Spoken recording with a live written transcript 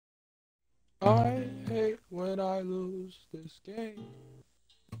I hate when I lose this game.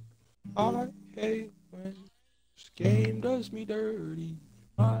 I hate when this game does me dirty.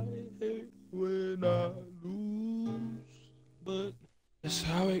 I hate when I lose. But that's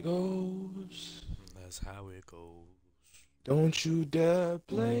how it goes. That's how it goes. Don't you dare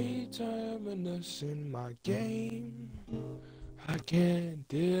play Terminus in my game. I can't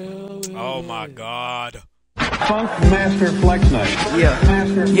deal with Oh it. my god. Funk Master Flex Night. Yeah.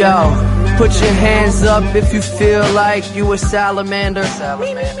 Yo, put your hands up if you feel like you a salamander.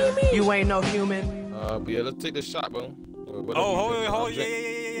 You ain't no human. But yeah, let's take this shot, bro.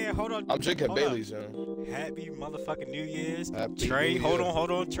 Hold on. I'm drinking Bailey's, yo. Happy motherfucking New Year's. Happy Trey, New hold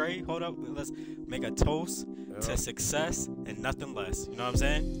Year. on, Trey, hold up. Let's make a toast to success and nothing less. You know what I'm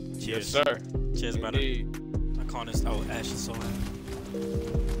saying? Cheers. Yes, sir. Cheers, brother. Indeed. I call this. Oh, Ash is so happy.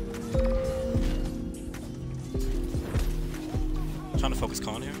 Trying to focus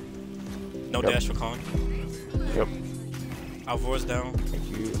Con here. No dash for Con. Yep. Alvor's down. Thank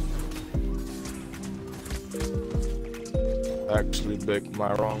you. Actually, big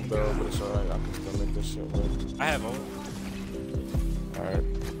my wrong bell, but it's alright. I can still make this shit work. I have ult. Alright.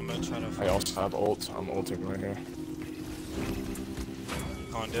 I'm gonna try to. I also have ult. I'm ulting right here.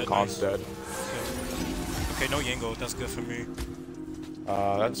 Con dead. Con's Nice. dead. Okay, no Yango. That's good for me.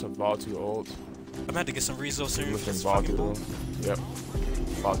 That's a Batu ult. I'm gonna have to get some Rezo soon. I'm for looking this fucking Batu. ball. Yep.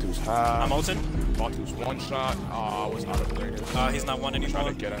 Batu's half. I'm ulting. Batu's one shot. I was out of radius. He's not one anymore.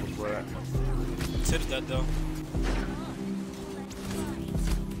 Trying to get him for it. Tip's dead though.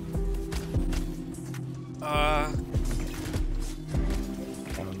 I'm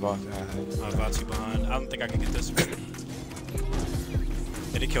about to behind. I don't think I can get this.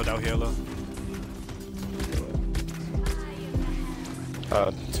 Did he killed out here, low?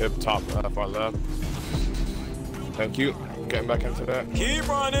 Tip top far left. Thank you. Getting back into that. Keep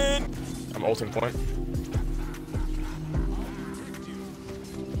running! I'm ulting point.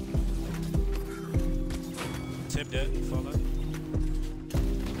 Tip dead. Fall left.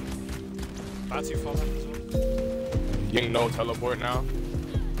 Batu fall left as well. Ying no teleport now.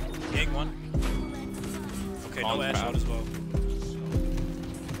 Yang one. Okay, no Ash out as well.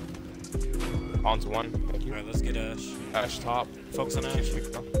 Onto one. Thank you. Alright, let's get Ash. Ash top. Focus on Ash.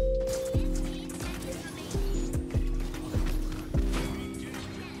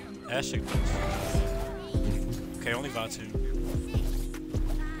 Ash. Okay, only Batu.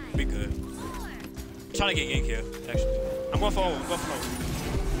 Be good. I'm trying to get Yank here, actually. I'm going forward. I'm going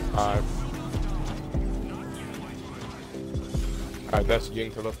forward. Alright, that's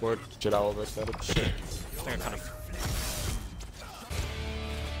Ying teleport. Jedi over setup. I think I kind of.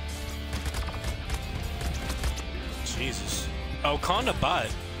 Jesus. Oh, Conda bot.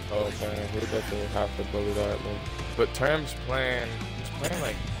 Oh, okay. We definitely have to bully that. But Term's playing. He's playing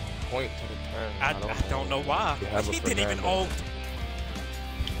like point to the turn. I don't know why. He didn't even ult.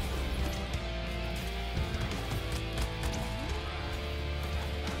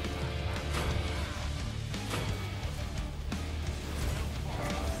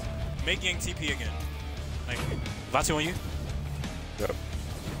 Make Yang TP again. Thank you. Vatu on you? Yep.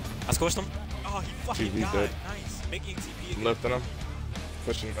 I squished him. Oh, he fucking died. Dead. Nice. Make Yang TP again. I'm lifting him.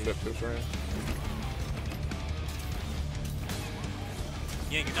 Pushing him up this range.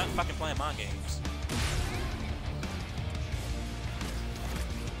 Yang, you're not fucking playing mind games.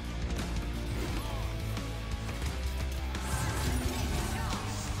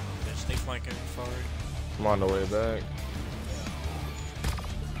 Yeah, stay flanking forward. I'm on the way back.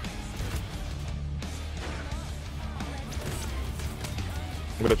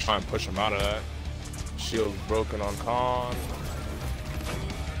 I'm gonna try and push him out of that. Shield's broken on Con.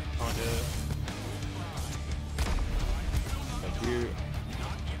 On dead. Thank you.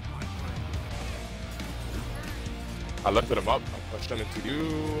 I lifted him up. I pushed him into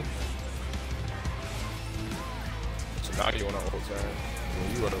you. So now you wanna ult turn.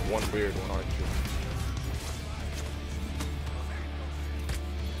 Well, you are the one weird one, aren't you?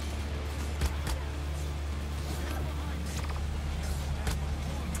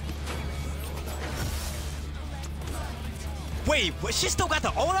 Wait, what? She still got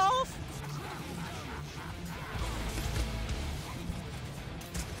the ult off?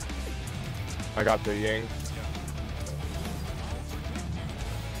 I got the Ying.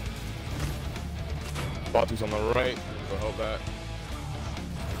 Batu's on the right. We'll help that.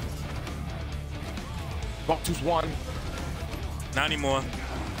 Batu's one. Not anymore.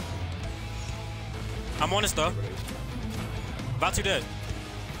 I'm on his stuff. Batu dead.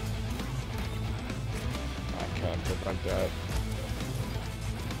 I can't prevent that.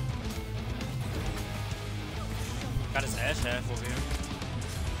 Got his Ash half over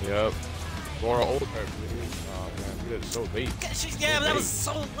here. Yep. Laura old her, please. Oh man, we did it so late. Yeah, but that was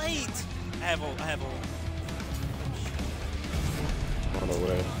so late. I have ult. On the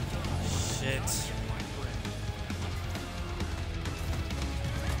way. Shit.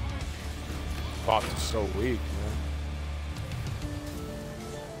 Fox is so weak, man.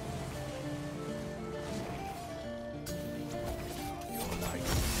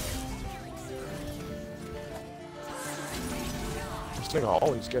 This nigga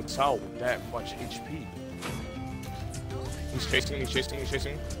always gets out with that much HP. He's chasing.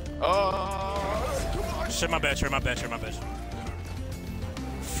 Share my bad.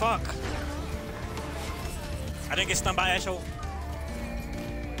 Fuck. I didn't get stunned by Asho.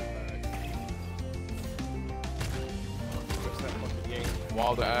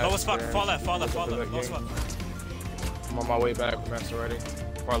 Wilder ass. Low as fuck. Fall left. Low as fuck. I'm on my way back. Master ready.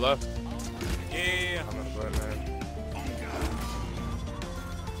 Far left. Yeah. I'm gonna go ahead, man.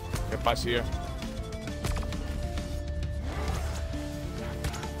 If I see her.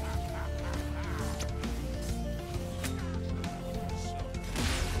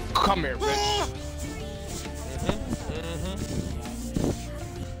 Come here, bitch.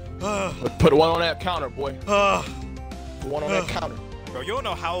 Put one on that counter, boy. Put one on that counter. Bro, you don't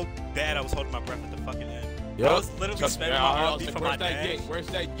know how bad I was holding my breath at the fucking end. Yep. I was literally spending my RP for my dash. Where's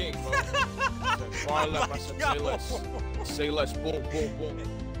that game, bro? Far left. I said, say less. Say less. Boom, boom, boom.